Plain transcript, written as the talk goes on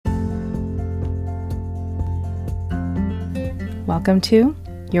Welcome to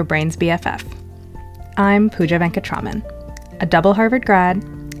Your Brain's BFF. I'm Pooja Venkatraman, a double Harvard grad,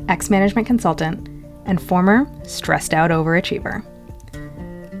 ex-management consultant, and former stressed-out overachiever.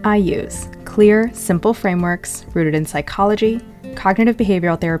 I use clear, simple frameworks rooted in psychology, cognitive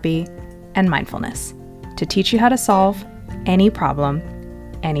behavioral therapy, and mindfulness to teach you how to solve any problem,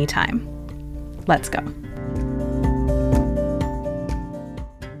 anytime. Let's go.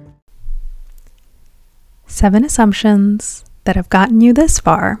 Seven assumptions that have gotten you this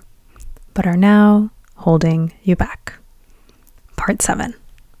far, but are now holding you back. Part 7.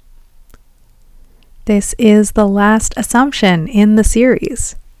 This is the last assumption in the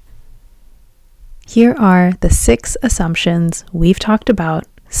series. Here are the 6 assumptions we've talked about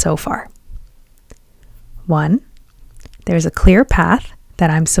so far. 1. There's a clear path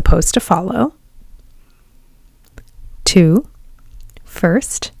that I'm supposed to follow. 2.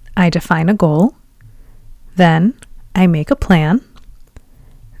 First, I define a goal. Then, I make a plan.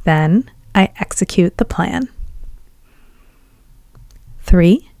 Then, I execute the plan.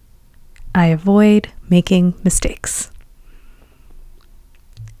 3. I avoid making mistakes.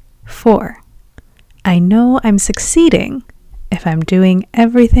 4. I know I'm succeeding if I'm doing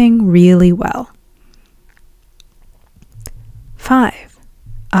everything really well. 5.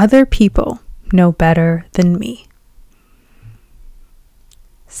 Other people know better than me.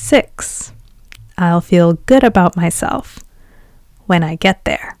 6. I'll feel good about myself when I get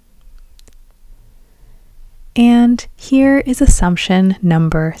there. And here is assumption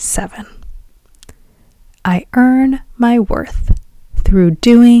number 7. I earn my worth through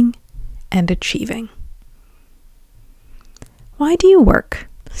doing and achieving. Why do you work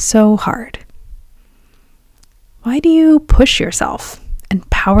so hard? Why do you push yourself and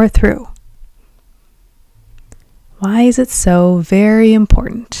power through? Why is it so very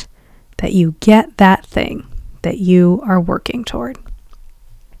important that you get that thing that you are working toward?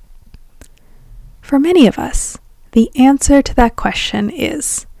 For many of us, the answer to that question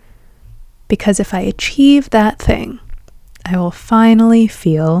is because if I achieve that thing, I will finally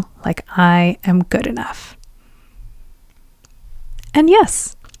feel like I am good enough. And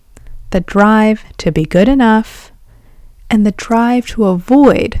yes, the drive to be good enough and the drive to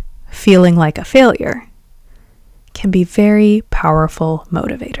avoid feeling like a failure can be very powerful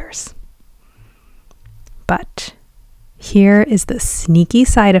motivators. But here is the sneaky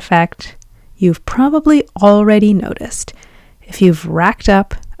side effect you've probably already noticed if you've racked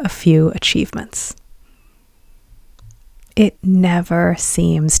up a few achievements. It never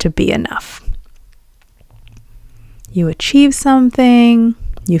seems to be enough. You achieve something,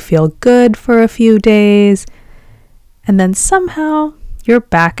 you feel good for a few days, and then somehow you're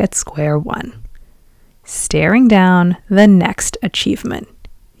back at square one, staring down the next achievement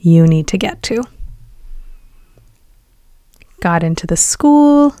you need to get to. Got into the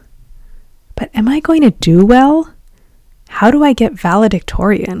school, but am I going to do well? How do I get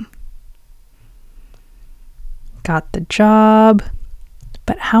valedictorian? Got the job,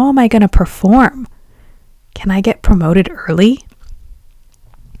 but how am I going to perform? Can I get promoted early?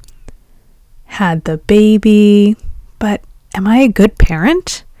 Had the baby, but am I a good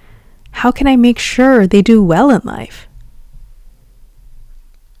parent? How can I make sure they do well in life?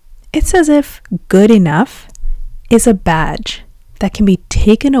 It's as if good enough is a badge that can be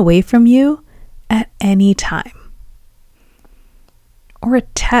taken away from you at any time. Or a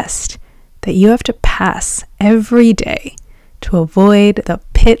test that you have to pass every day to avoid the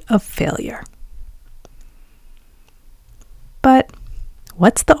pit of failure. But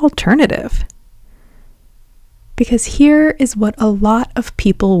what's the alternative? Because here is what a lot of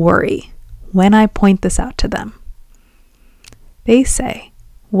people worry when I point this out to them. They say,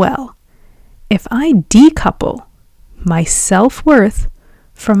 well, if I decouple my self-worth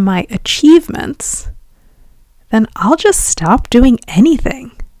from my achievements, then I'll just stop doing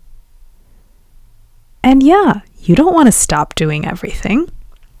anything. And yeah, you don't want to stop doing everything.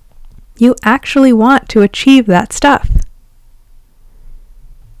 You actually want to achieve that stuff.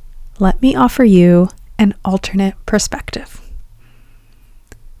 Let me offer you an alternate perspective.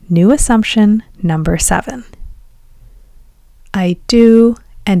 New assumption number 7. I do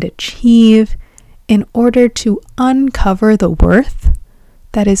and achieve in order to uncover the worth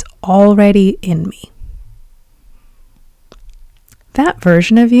that is already in me. That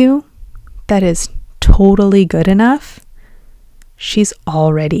version of you that is totally good enough, she's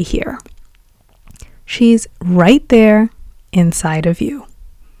already here. She's right there inside of you.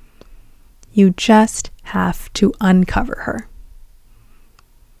 You just have to uncover her.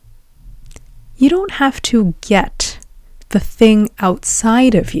 You don't have to get the thing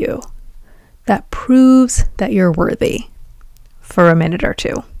outside of you that proves that you're worthy for a minute or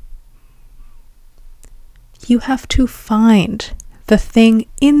two. You have to find the thing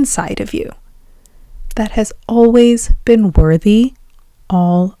inside of you that has always been worthy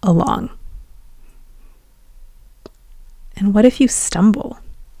all along. And what if you stumble,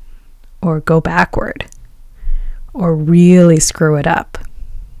 or go backward, or really screw it up?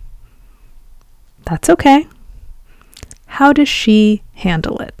 That's okay. How does she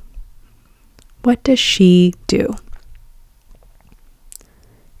handle it? What does she do?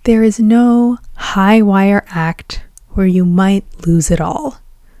 There is no high wire act where you might lose it all.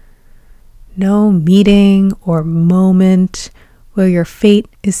 No meeting or moment where your fate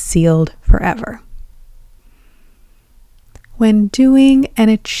is sealed forever. When doing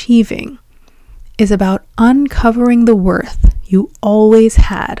and achieving is about uncovering the worth you always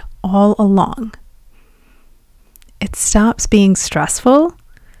had all along, it stops being stressful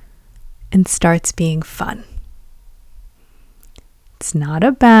and starts being fun. It's not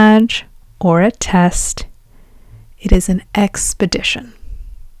a badge or a test. It is an expedition.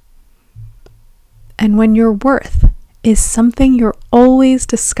 And when your worth is something you're always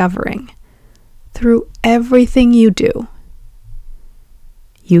discovering through everything you do,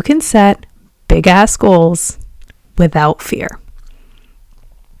 you can set big-ass goals without fear.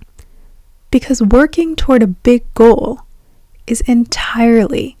 Because working toward a big goal is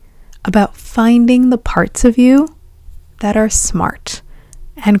entirely about finding the parts of you that are smart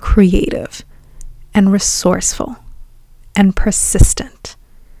and creative and resourceful and persistent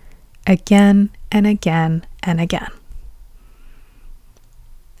again and again and again.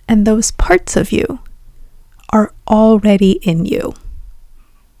 And those parts of you are already in you.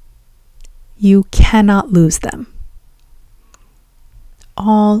 You cannot lose them.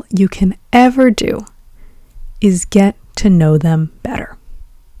 All you can ever do is get to know them better.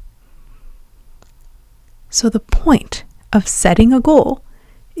 So the point of setting a goal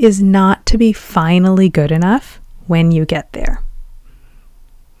is not to be finally good enough when you get there.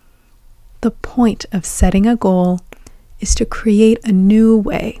 The point of setting a goal is to create a new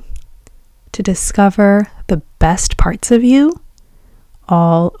way to discover the best parts of you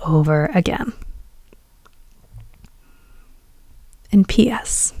all over again. And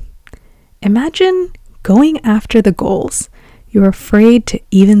P.S. Imagine going after the goals you're afraid to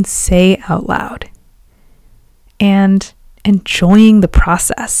even say out loud, and enjoying the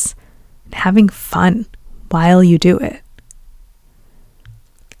process and having fun while you do it.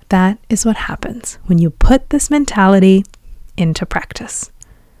 That is what happens when you put this mentality into practice.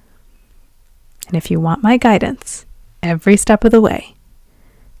 And if you want my guidance every step of the way,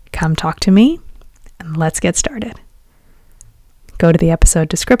 come talk to me and let's get started. Go to the episode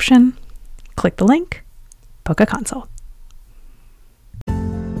description, click the link, book a consult.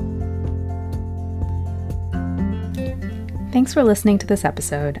 Thanks for listening to this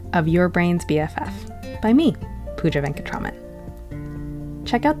episode of Your Brain's BFF by me, Pooja Venkatraman.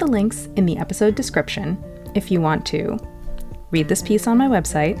 Check out the links in the episode description if you want to read this piece on my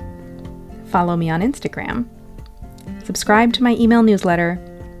website, follow me on Instagram, subscribe to my email newsletter,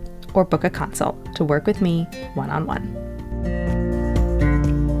 or book a consult to work with me one-on-one.